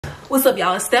What's up,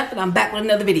 y'all? It's Steph, and I'm back with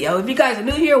another video. If you guys are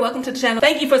new here, welcome to the channel.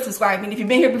 Thank you for subscribing. If you've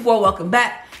been here before, welcome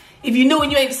back. If you're new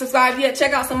and you ain't subscribed yet,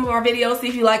 check out some of our videos. See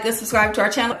if you like us, subscribe to our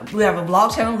channel. We have a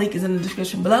vlog channel, link is in the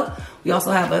description below. We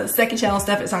also have a second channel,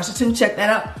 Steph and Tasha too. Check that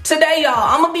out. Today, y'all,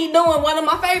 I'm gonna be doing one of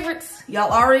my favorites. Y'all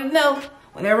already know.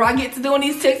 Whenever I get to doing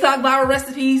these TikTok viral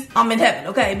recipes, I'm in heaven,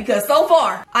 okay? Because so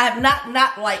far, I have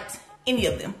not liked any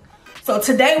of them. So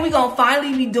today we're gonna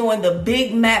finally be doing the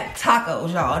Big Mac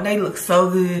tacos, y'all. And they look so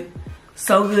good.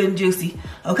 So good and juicy,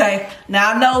 okay?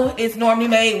 Now I know it's normally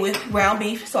made with ground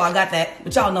beef, so I got that.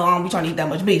 But y'all know I don't be trying to eat that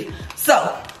much beef.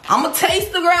 So, I'm gonna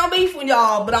taste the ground beef with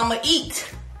y'all, but I'm gonna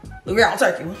eat the ground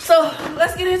turkey. So,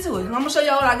 let's get into it. I'm gonna show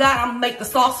y'all what I got. I'm gonna make the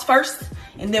sauce first,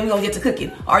 and then we're gonna get to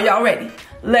cooking. Are y'all ready?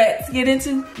 Let's get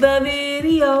into the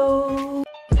video.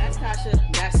 That's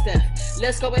Tasha, that's Steph.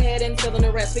 Let's go ahead and fill in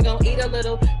the rest. We're gonna eat a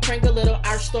little, drink a little.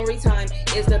 Our story time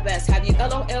is the best. Have you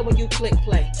LOL when you click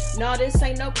play? No, this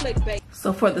ain't no clickbait.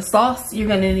 So for the sauce, you're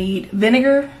gonna need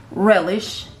vinegar,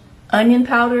 relish, onion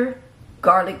powder,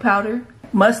 garlic powder,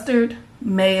 mustard,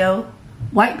 mayo,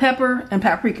 white pepper, and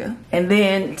paprika. And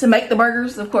then to make the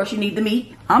burgers, of course, you need the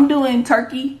meat. I'm doing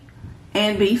turkey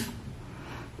and beef.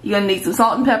 You're gonna need some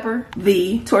salt and pepper,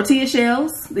 the tortilla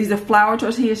shells. These are flour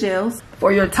tortilla shells.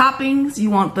 For your toppings,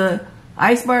 you want the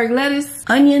iceberg lettuce,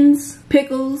 onions,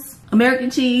 pickles,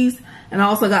 American cheese, and I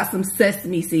also got some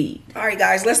sesame seed. All right,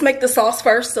 guys, let's make the sauce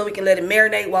first so we can let it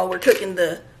marinate while we're cooking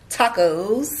the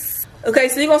tacos. Okay,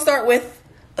 so you're gonna start with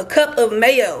a cup of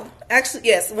mayo. Actually,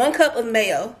 yes, 1 cup of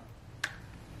mayo.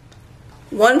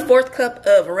 1/4 cup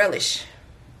of relish.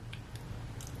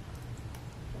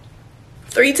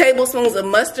 3 tablespoons of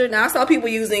mustard. Now, I saw people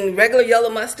using regular yellow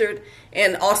mustard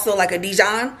and also like a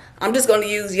Dijon. I'm just gonna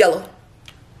use yellow.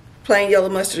 Plain yellow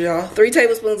mustard, y'all. 3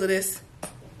 tablespoons of this.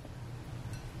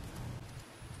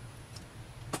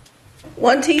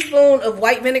 1 teaspoon of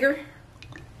white vinegar.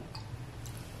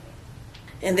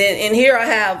 And then in here I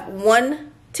have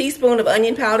 1 teaspoon of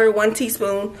onion powder, 1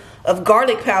 teaspoon of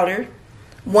garlic powder,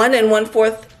 1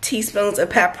 1/4 teaspoons of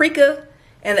paprika,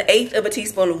 and 1/8 of a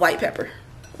teaspoon of white pepper.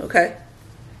 Okay?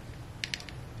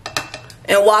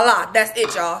 And voila, that's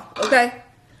it, y'all. Okay?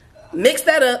 Mix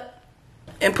that up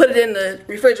and put it in the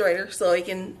refrigerator so it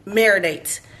can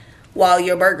marinate while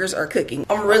your burgers are cooking.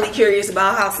 I'm really curious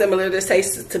about how similar this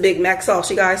tastes to Big Mac sauce,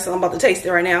 you guys, so I'm about to taste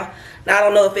it right now. Now, I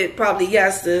don't know if it probably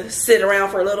has to sit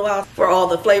around for a little while for all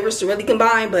the flavors to really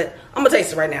combine, but I'm gonna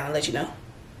taste it right now and let you know.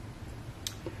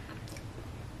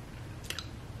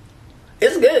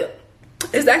 It's good.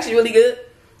 It's actually really good.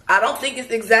 I don't think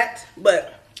it's exact,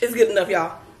 but it's good enough,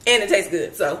 y'all. And it tastes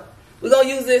good, so we're gonna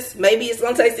use this. Maybe it's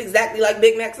gonna taste exactly like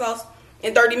Big Mac sauce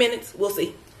in 30 minutes. We'll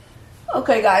see.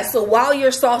 Okay, guys, so while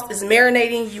your sauce is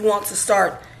marinating, you want to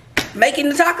start making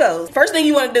the tacos. First thing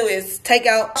you want to do is take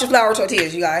out your flour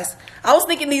tortillas, you guys. I was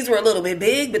thinking these were a little bit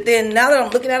big, but then now that I'm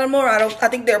looking at them more, I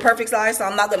think they're perfect size, so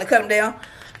I'm not gonna cut them down.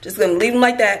 Just gonna leave them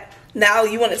like that. Now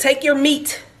you want to take your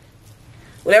meat,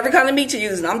 whatever kind of meat you're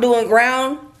using. I'm doing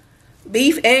ground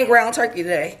beef and ground turkey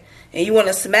today, and you want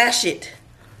to smash it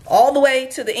all the way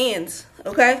to the ends.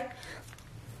 Okay,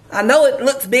 I know it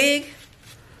looks big,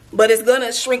 but it's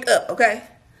gonna shrink up, okay?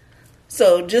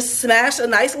 So just smash a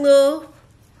nice little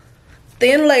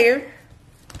thin layer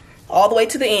all the way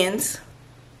to the ends.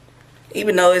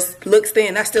 Even though it looks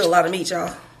thin, that's still a lot of meat, y'all.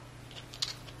 I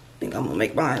think I'm gonna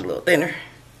make mine a little thinner.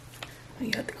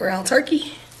 You got the ground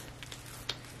turkey.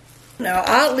 Now,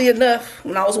 oddly enough,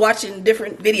 when I was watching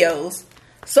different videos,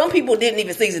 some people didn't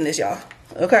even season this, y'all,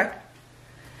 okay?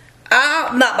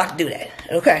 I'm not about to do that,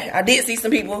 okay? I did see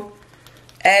some people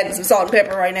adding some salt and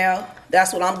pepper right now.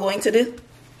 That's what I'm going to do.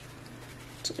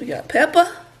 So we got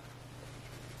pepper.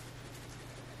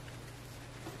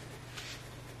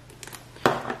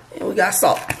 And we got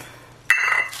salt.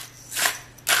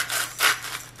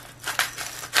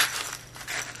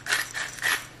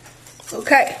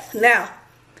 Okay, now,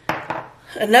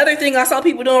 another thing I saw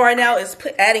people doing right now is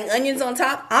adding onions on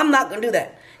top. I'm not going to do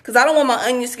that because I don't want my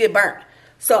onions to get burnt.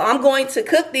 So I'm going to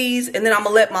cook these, and then I'm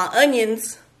going to let my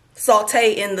onions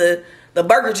saute in the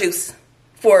burger juice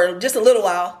for just a little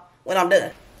while when I'm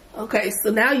done. Okay,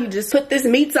 so now you just put this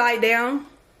meat side down.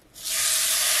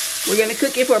 We're gonna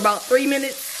cook it for about 3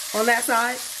 minutes on that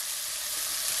side.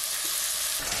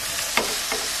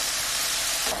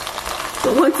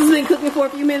 So once it's been cooking for a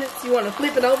few minutes, you want to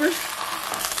flip it over.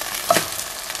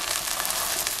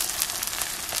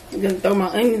 I'm gonna throw my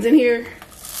onions in here.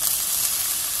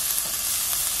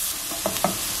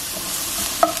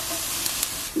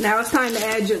 Now it's time to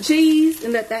add your cheese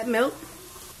and let that melt.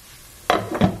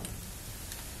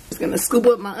 Just gonna scoop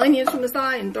up my onions from the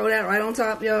side and throw that right on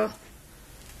top, y'all.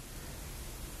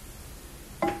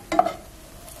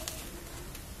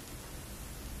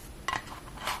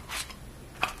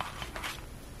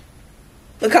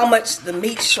 Look how much the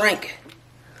meat shrank.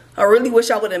 I really wish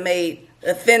I would have made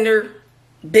a thinner,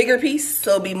 bigger piece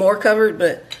so it'd be more covered,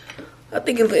 but I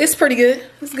think it's pretty good.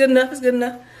 It's good enough. It's good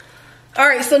enough. All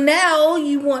right, so now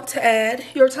you want to add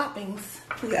your toppings.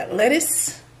 We got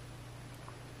lettuce.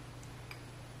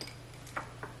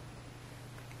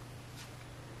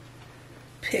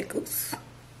 Pickles.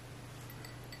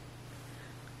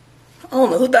 I don't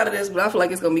know who thought of this, but I feel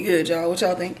like it's gonna be good, y'all. What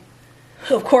y'all think?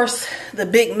 Of course, the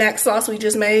Big Mac sauce we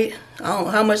just made. I don't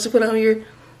know how much to put on here.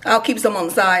 I'll keep some on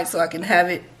the side so I can have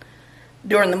it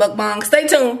during the mukbang. Stay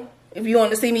tuned if you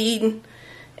want to see me eating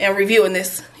and reviewing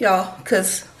this, y'all,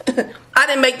 because I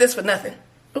didn't make this for nothing,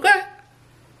 okay?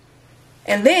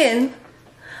 And then,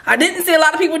 I didn't see a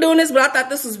lot of people doing this, but I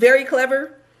thought this was very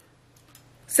clever.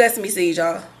 Sesame seeds,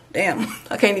 y'all. Damn,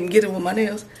 I can't even get it with my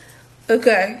nails.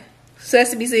 Okay,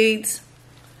 sesame seeds.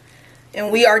 And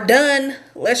we are done.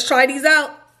 Let's try these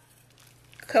out.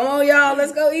 Come on, y'all.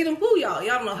 Let's go eat them. Ooh, y'all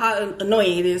don't know how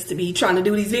annoying it is to be trying to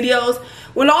do these videos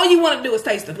when all you want to do is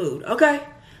taste the food, okay?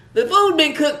 The food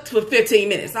been cooked for 15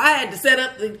 minutes. I had to set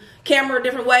up the camera a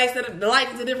different way, set up the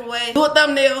lights a different way, do a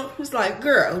thumbnail. It's like,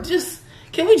 girl,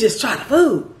 can we just try the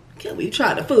food? Can we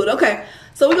try the food? Okay,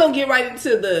 so we're going to get right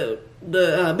into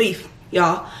the beef,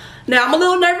 y'all. Now, I'm a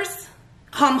little nervous.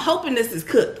 I'm hoping this is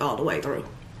cooked all the way through.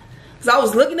 Because I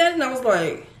was looking at it and I was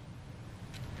like,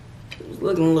 it was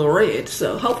looking a little red.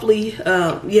 So hopefully,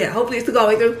 yeah, hopefully it's cooked all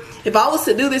the way through. If I was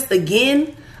to do this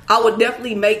again, I would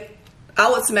definitely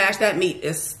smash that meat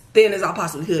as thin as I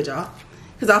possibly could, y'all.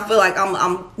 Because I feel like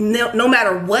no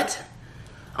matter what,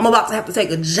 I'm about to have to take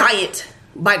a giant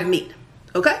bite of meat.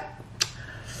 Okay?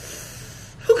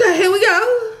 Okay, here we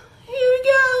go. Here we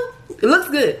go. It looks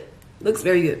good. It looks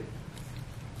very good.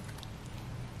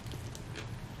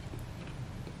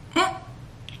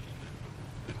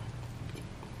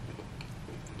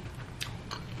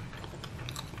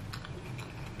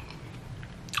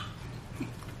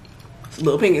 It's a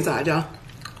little pink inside, y'all.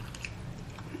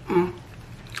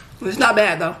 It's not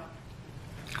bad though.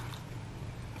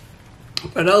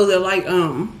 For those that like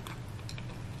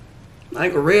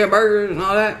a rare burger and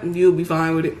all that, you'll be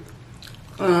fine with it.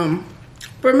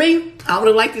 For me, I would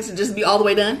have liked this to just be all the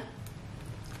way done.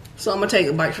 So I'm gonna take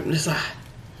a bite from this side.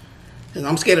 Cause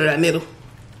I'm scared of that middle.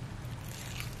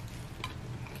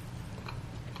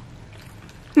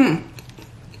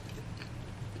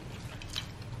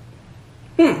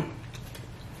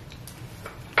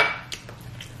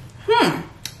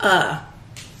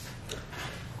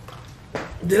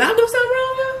 Did I do something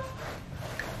wrong, y'all?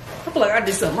 I feel like I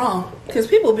did something wrong. Because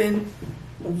people been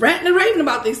ranting and raving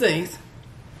about these things.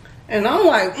 And I'm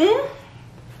like,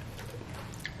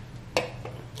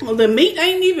 well, the meat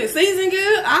ain't even seasoned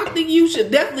good. I think you should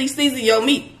definitely season your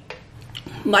meat.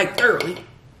 Like, thoroughly.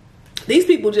 These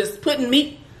people just putting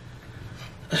meat.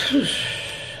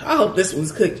 I hope this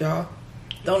one's cooked, y'all.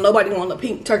 Don't nobody want a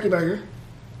pink turkey burger.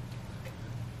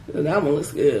 That one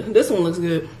looks good. This one looks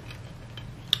good.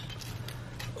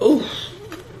 Ooh.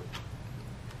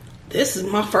 This is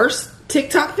my first Tik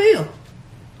Tok fail.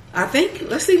 I think.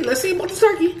 Let's see about the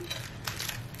turkey.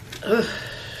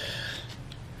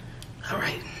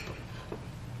 Alright.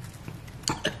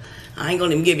 I ain't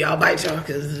gonna even give y'all bites, y'all,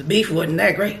 because the beef wasn't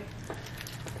that great.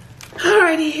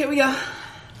 Alrighty, here we go.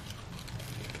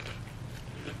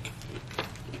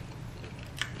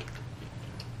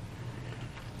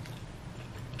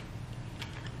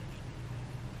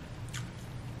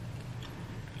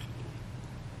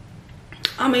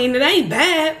 I mean, it ain't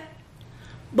bad,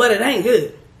 but it ain't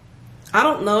good. I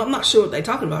don't know. I'm not sure what they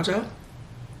talking about, y'all.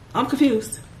 I'm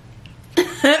confused.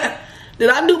 Did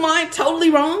I do mine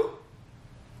totally wrong?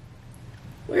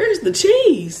 Where's the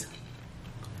cheese?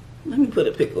 Let me put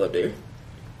a pickle up there.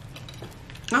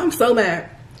 I'm so mad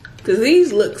because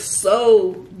these look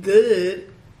so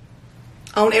good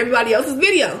on everybody else's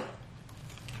video.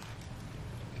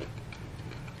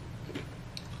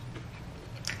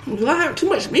 Do I have too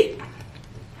much meat?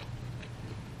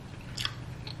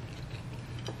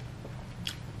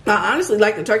 I honestly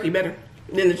like the turkey better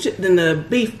than the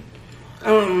beef.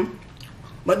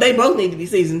 But they both need to be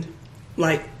seasoned.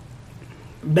 Like,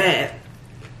 bad.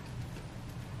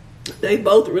 They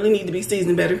both really need to be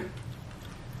seasoned better.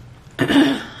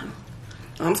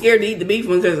 I'm scared to eat the beef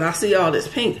one because I see all this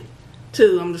pink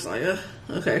too. I'm just like,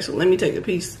 okay, so let me take a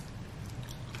piece.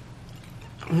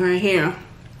 Right here.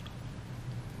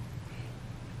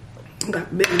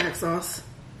 Got Big Mac sauce.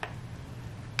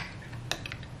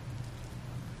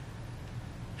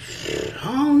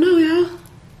 I don't know, y'all.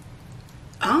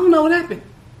 I don't know what happened.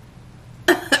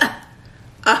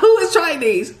 Who is trying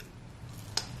these?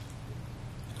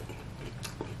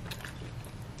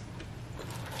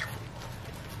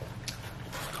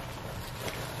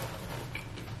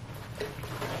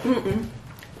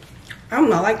 I'm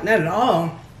not liking that at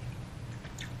all.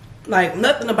 Like,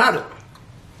 nothing about it.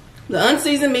 The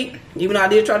unseasoned meat, even though I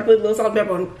did try to put a little salt and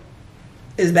pepper on it,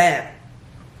 is bad.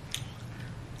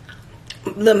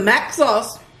 The mac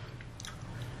sauce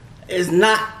is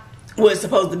not what it's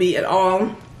supposed to be at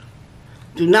all.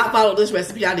 Do not follow this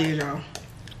recipe I did, y'all.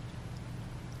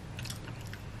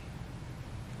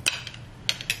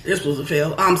 This was a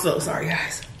fail. I'm so sorry,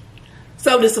 guys.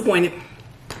 So disappointed.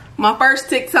 My first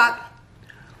TikTok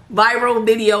viral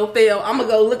video failed. I'm gonna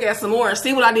go look at some more and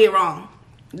see what I did wrong.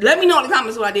 Let me know in the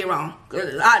comments what I did wrong.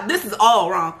 This is all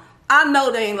wrong. I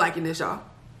know they ain't liking this, y'all.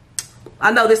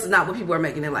 I know this is not what people are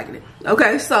making them liking it.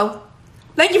 Okay, so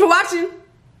thank you for watching.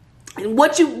 And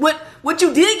what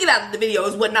you did get out of the video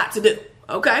is what not to do.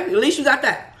 Okay, at least you got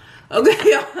that.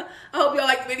 Okay, y'all. I hope y'all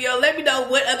like the video. Let me know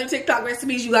what other TikTok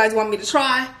recipes you guys want me to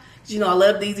try. You know I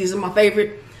love these. These are my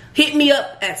favorite. Hit me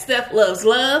up at Steph Loves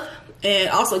Love. And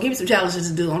also give me some challenges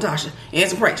to do on Tasha. And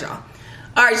some pranks, y'all.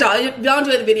 Alright, y'all. If y'all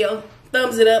enjoyed the video,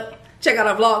 thumbs it up. Check out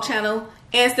our vlog channel.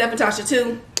 And Steph and Tasha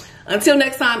too. Until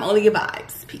next time, only good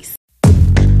vibes. Peace.